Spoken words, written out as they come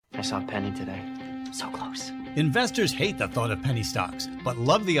I saw a penny today. So close. Investors hate the thought of penny stocks, but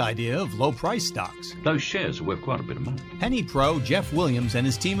love the idea of low-price stocks. Those shares are worth quite a bit of money. Penny Pro Jeff Williams and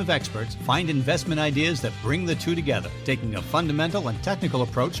his team of experts find investment ideas that bring the two together, taking a fundamental and technical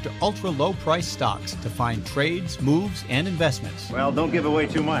approach to ultra-low-price stocks to find trades, moves, and investments. Well, don't give away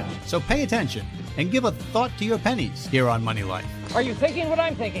too much. So pay attention and give a thought to your pennies here on Money Life. Are you thinking what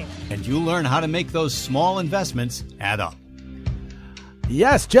I'm thinking? And you'll learn how to make those small investments add up.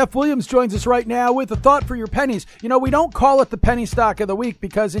 Yes, Jeff Williams joins us right now with a thought for your pennies. You know, we don't call it the penny stock of the week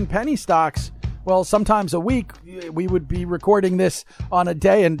because in penny stocks, well, sometimes a week, we would be recording this on a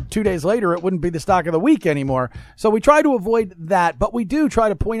day and 2 days later, it wouldn't be the stock of the week anymore. So we try to avoid that, but we do try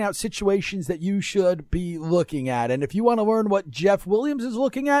to point out situations that you should be looking at. And if you want to learn what Jeff Williams is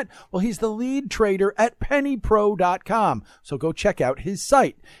looking at, well, he's the lead trader at pennypro.com. So go check out his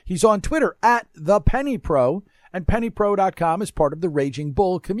site. He's on Twitter at thepennypro. And pennypro.com is part of the Raging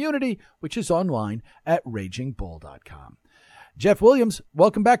Bull community, which is online at ragingbull.com. Jeff Williams,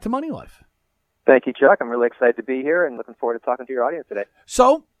 welcome back to Money Life. Thank you, Chuck. I'm really excited to be here and looking forward to talking to your audience today.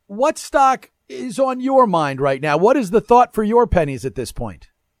 So what stock is on your mind right now? What is the thought for your pennies at this point?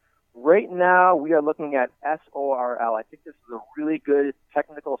 Right now, we are looking at SORL. I think this is a really good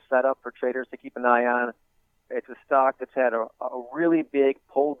technical setup for traders to keep an eye on. It's a stock that's had a really big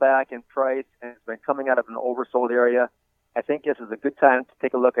pullback in price and it's been coming out of an oversold area. I think this is a good time to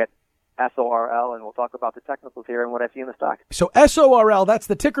take a look at SORL, and we'll talk about the technicals here and what I see in the stock. So SORL, that's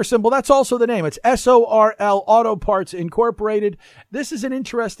the ticker symbol. That's also the name. It's SORL Auto Parts Incorporated. This is an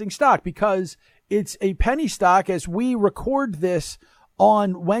interesting stock because it's a penny stock. As we record this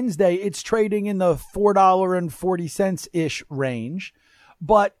on Wednesday, it's trading in the $4.40-ish range,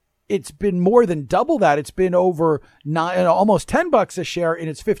 but it's been more than double that. It's been over almost $10 a share in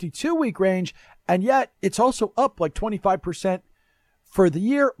its 52-week range, and yet it's also up like 25% for the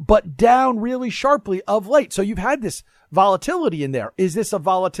year, but down really sharply of late. So you've had this volatility in there. Is this a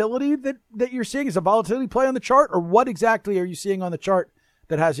volatility that you're seeing? Is a volatility play on the chart, or what exactly are you seeing on the chart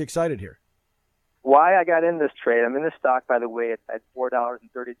that has you excited here? Why I got in this trade, I'm in this stock, by the way, at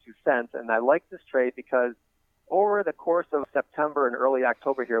 $4.32, and I like this trade because over the course of September and early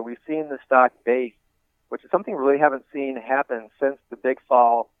October here, we've seen the stock base, which is something we really haven't seen happen since the big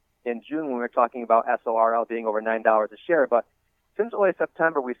fall in June when we were talking about SORL being over $9 a share. But since early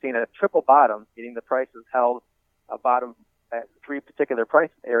September, we've seen a triple bottom, meaning the price has held a bottom at three particular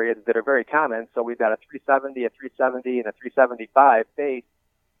price areas that are very common. So we've got a 370, a 370, and a 375 base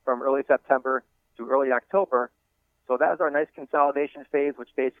from early September to early October. So that was our nice consolidation phase,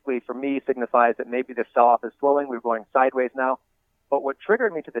 which basically for me signifies that maybe the sell-off is slowing. We're going sideways now. But what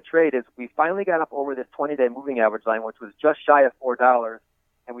triggered me to the trade is we finally got up over this 20-day moving average line, which was just shy of $4,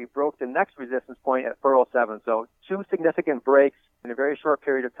 and we broke the next resistance point at 407. So two significant breaks in a very short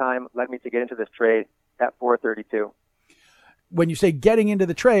period of time led me to get into this trade at 432. When you say getting into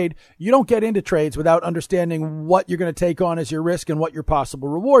the trade, you don't get into trades without understanding what you're going to take on as your risk and what your possible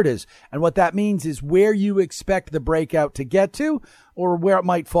reward is. And what that means is where you expect the breakout to get to or where it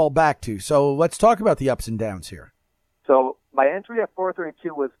might fall back to. So let's talk about the ups and downs here. So my entry at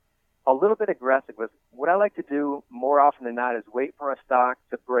 432 was a little bit aggressive. What I like to do more often than not is wait for a stock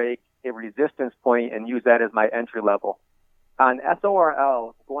to break a resistance point and use that as my entry level. On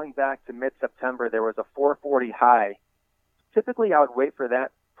SORL, going back to mid-September, there was a 440 high. Typically, I would wait for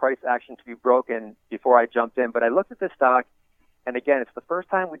that price action to be broken before I jumped in. But I looked at this stock, and again, it's the first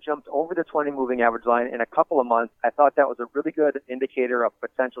time we jumped over the 20 moving average line in a couple of months. I thought that was a really good indicator of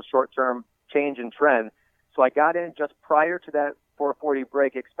potential short-term change in trend. So I got in just prior to that 440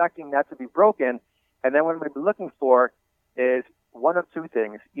 break, expecting that to be broken. And then what I'm going to be looking for is one of two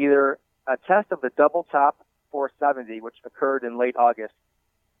things, either a test of the double top 470, which occurred in late August,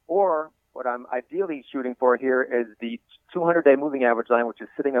 or what I'm ideally shooting for here is the 200-day moving average line, which is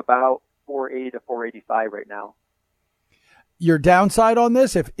sitting about 480 to 485 right now. Your downside on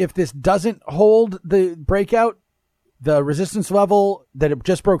this, if this doesn't hold the breakout, the resistance level that it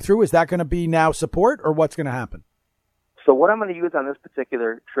just broke through, is that going to be now support, or what's going to happen? So what I'm going to use on this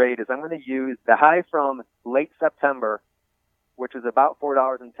particular trade is I'm going to use the high from late September, which is about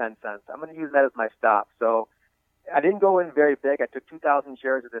 $4.10. I'm going to use that as my stop. So I didn't go in very big. I took 2,000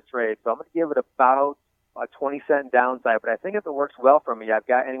 shares of this trade, so I'm going to give it about a 20-cent downside. But I think if it works well for me, I've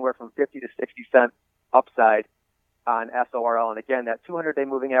got anywhere from 50 to 60 cent upside on SORL. And again, that 200-day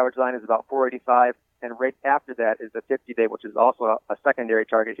moving average line is about 485, and right after that is the 50-day, which is also a secondary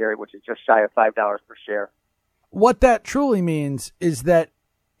target here, which is just shy of $5 per share. What that truly means is that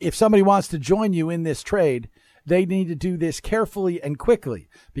if somebody wants to join you in this trade, they need to do this carefully and quickly,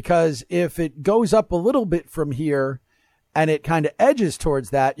 because if it goes up a little bit from here and it kind of edges towards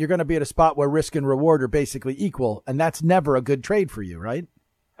that, you're going to be at a spot where risk and reward are basically equal, and that's never a good trade for you, right?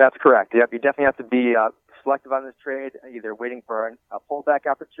 That's correct. Yep, you definitely have to be selective on this trade, either waiting for a pullback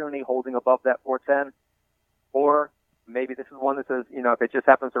opportunity, holding above that 410, or maybe this is one that says, if it just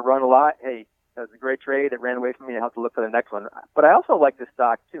happens to run a lot, hey, that was a great trade. It ran away from me. I have to look for the next one. But I also like this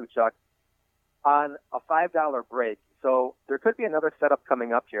stock too, Chuck, on a $5 break. So there could be another setup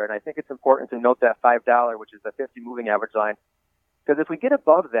coming up here, and I think it's important to note that $5, which is the 50 moving average line, because if we get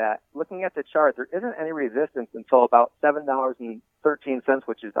above that, looking at the chart, there isn't any resistance until about $7.13,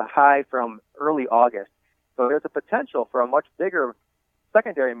 which is a high from early August. So there's a potential for a much bigger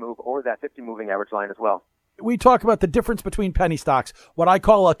secondary move over that 50 moving average line as well. We talk about the difference between penny stocks, what I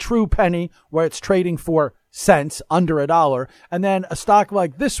call a true penny, where it's trading for cents, under $1, and then a stock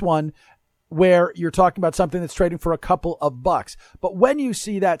like this one, where you're talking about something that's trading for a couple of bucks. But when you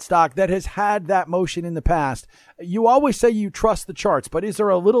see that stock that has had that motion in the past, you always say you trust the charts, but is there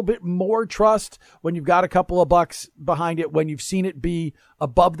a little bit more trust when you've got a couple of bucks behind it, when you've seen it be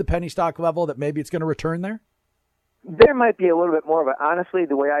above the penny stock level, that maybe it's going to return there? There might be a little bit more, but honestly,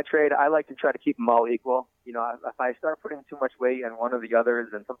 the way I trade, I like to try to keep them all equal. If I start putting too much weight in one or the others,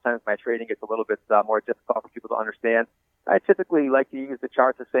 and sometimes my trading gets a little bit more difficult for people to understand, I typically like to use the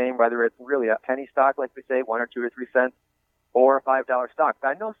chart the same, whether it's really a penny stock, like we say, 1 or 2 or 3 cents, or a $5 stock. But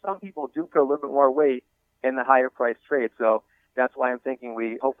I know some people do put a little bit more weight in the higher price trade, so that's why I'm thinking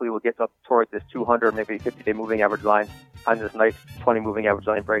we hopefully will get up towards this 200, maybe 50-day moving average line on this nice 20 moving average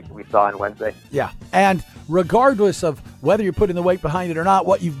line break that we saw on Wednesday. Yeah, and regardless of whether you're putting the weight behind it or not,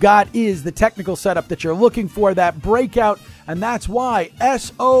 what you've got is the technical setup that you're looking for, that breakout, and that's why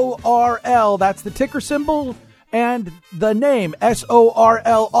SORL, that's the ticker symbol and the name, SORL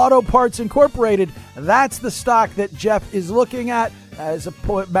Auto Parts Incorporated. That's the stock that Jeff is looking at. As a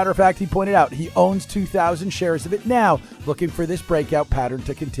matter of fact, he pointed out he owns 2,000 shares of it now, looking for this breakout pattern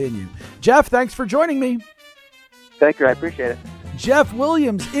to continue. Jeff, thanks for joining me. Thank you. I appreciate it. Jeff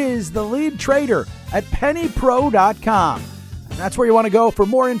Williams is the lead trader at pennypro.com. That's where you want to go for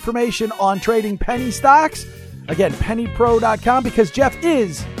more information on trading penny stocks. Again, pennypro.com, because Jeff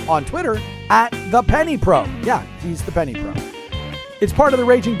is on Twitter at the Penny Pro. Yeah, he's the Penny Pro. It's part of the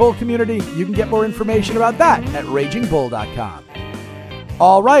Raging Bull community. You can get more information about that at RagingBull.com.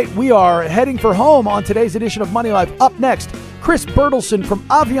 All right, we are heading for home on today's edition of Money Life. Up next, Chris Bertelsen from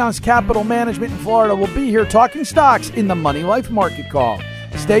Aviance Capital Management in Florida will be here talking stocks in the Money Life Market Call.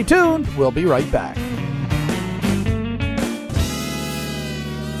 Stay tuned. We'll be right back.